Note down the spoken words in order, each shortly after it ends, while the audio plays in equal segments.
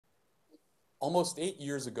Almost 8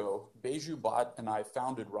 years ago, Beju Bhatt and I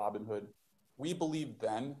founded Robinhood. We believed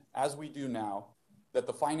then, as we do now, that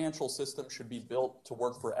the financial system should be built to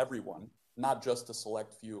work for everyone, not just a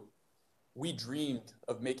select few. We dreamed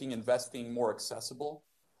of making investing more accessible,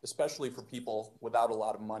 especially for people without a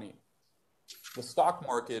lot of money. The stock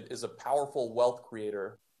market is a powerful wealth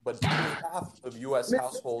creator, but nearly half of U.S.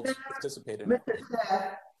 households participate in it. Mr.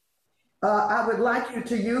 Staff, I would like you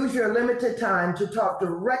to use your limited time to talk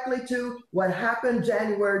directly to what happened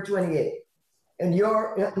January 28th and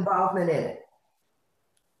your involvement in it.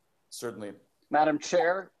 Certainly. Madam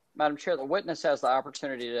Chair, the witness has the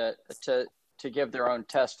opportunity to give their own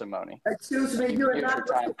testimony. Excuse me, you are Use not your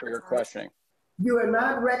time for your questioning. You are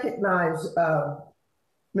not recognized,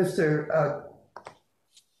 Mr.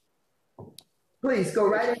 Please go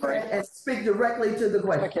right ahead and speak directly to the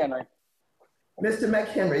question. McHenry. Mr.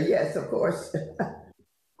 McHenry, yes, of course.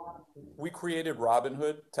 We created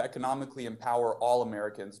Robinhood to economically empower all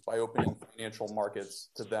Americans by opening financial markets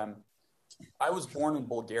to them. I was born in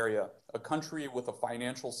Bulgaria, a country with a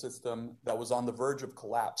financial system that was on the verge of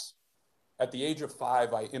collapse. At the age of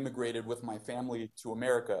 5, I immigrated with my family to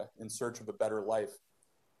America in search of a better life.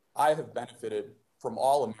 I have benefited from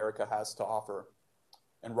all America has to offer,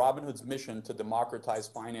 and Robinhood's mission to democratize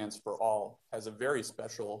finance for all has a very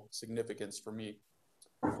special significance for me.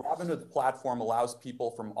 Robinhood's platform allows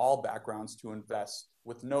people from all backgrounds to invest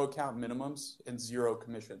with no account minimums and zero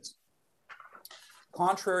commissions.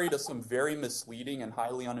 Contrary to some very misleading and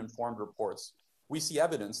highly uninformed reports, we see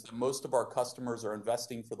evidence that most of our customers are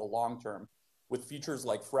investing for the long term, with features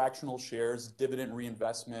like fractional shares, dividend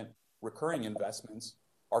reinvestment, recurring investments.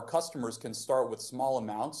 Our customers can start with small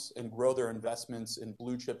amounts and grow their investments in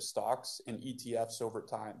blue chip stocks and ETFs over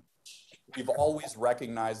time. We've always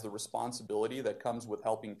recognized the responsibility that comes with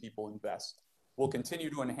helping people invest. We'll continue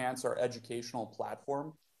to enhance our educational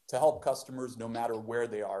platform to help customers no matter where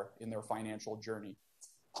they are in their financial journey.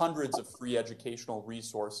 Hundreds of free educational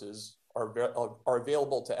resources are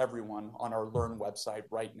available to everyone on our Learn website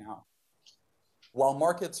right now. While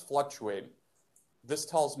markets fluctuate, this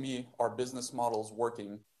tells me our business model is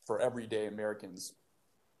working for everyday Americans.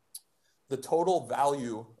 The total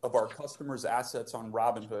value of our customers' assets on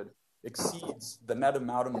Robinhood exceeds the net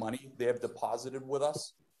amount of money they have deposited with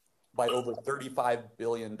us by over $35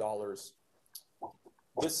 billion.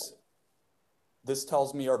 This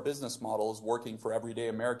tells me our business model is working for everyday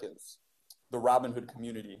Americans, the Robinhood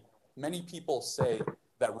community. Many people say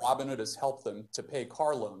that Robinhood has helped them to pay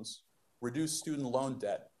car loans, reduce student loan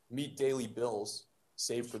debt, meet daily bills,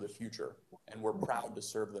 save for the future, and we're proud to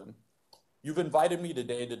serve them. You've invited me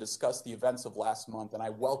today to discuss the events of last month, and I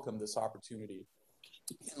welcome this opportunity.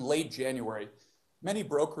 In late January, many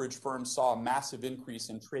brokerage firms saw a massive increase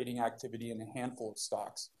in trading activity in a handful of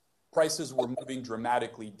stocks. Prices were moving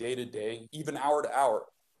dramatically day to day, even hour to hour.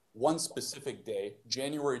 One specific day,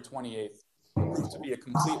 January 28th, proved to be a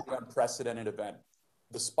completely unprecedented event.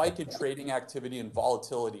 The spike in trading activity and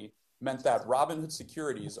volatility meant that Robinhood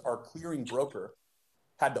Securities, our clearing broker,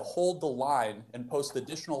 had to hold the line and post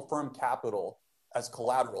additional firm capital as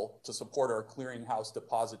collateral to support our clearinghouse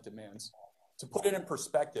deposit demands. To put it in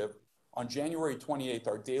perspective, on January 28th,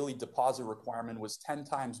 our daily deposit requirement was 10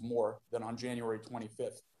 times more than on January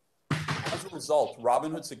 25th. As a result,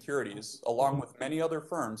 Robinhood Securities, along with many other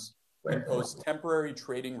firms, imposed temporary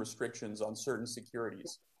trading restrictions on certain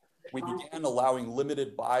securities. We began allowing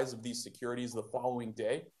limited buys of these securities the following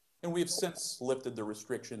day, and we have since lifted the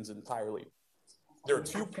restrictions entirely. There are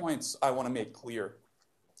 2 points I want to make clear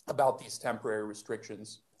about these temporary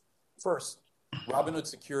restrictions. First, Robinhood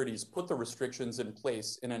Securities put the restrictions in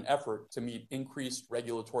place in an effort to meet increased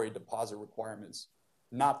regulatory deposit requirements,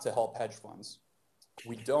 not to help hedge funds.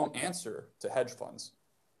 We don't answer to hedge funds.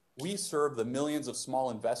 We serve the millions of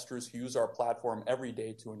small investors who use our platform every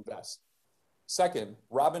day to invest. Second,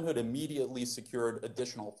 Robinhood immediately secured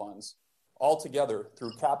additional funds. Altogether,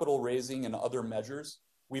 through capital raising and other measures,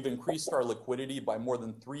 we've increased our liquidity by more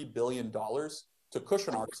than $3 billion to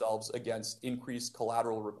cushion ourselves against increased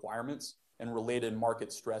collateral requirements and related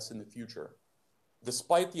market stress in the future.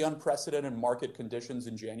 Despite the unprecedented market conditions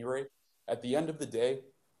in January, at the end of the day,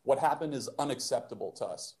 what happened is unacceptable to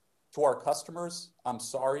us. To our customers, I'm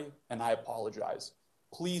sorry and I apologize.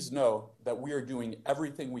 Please know that we are doing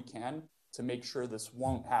everything we can to make sure this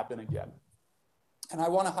won't happen again. And I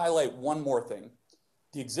want to highlight one more thing.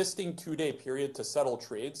 The existing 2-day period to settle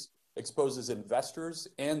trades exposes investors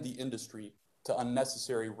and the industry to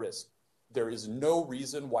unnecessary risk. There is no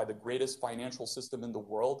reason why the greatest financial system in the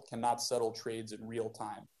world cannot settle trades in real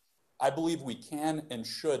time. I believe we can and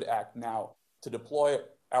should act now to deploy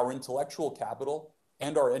our intellectual capital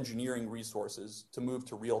and our engineering resources to move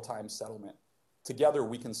to real-time settlement. Together,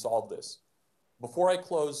 we can solve this. Before I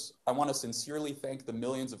close, I want to sincerely thank the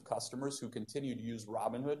millions of customers who continue to use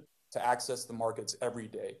Robinhood to access the markets every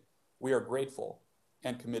day. We are grateful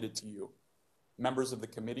and committed to you. Members of the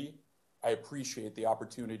committee, I appreciate the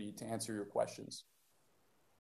opportunity to answer your questions.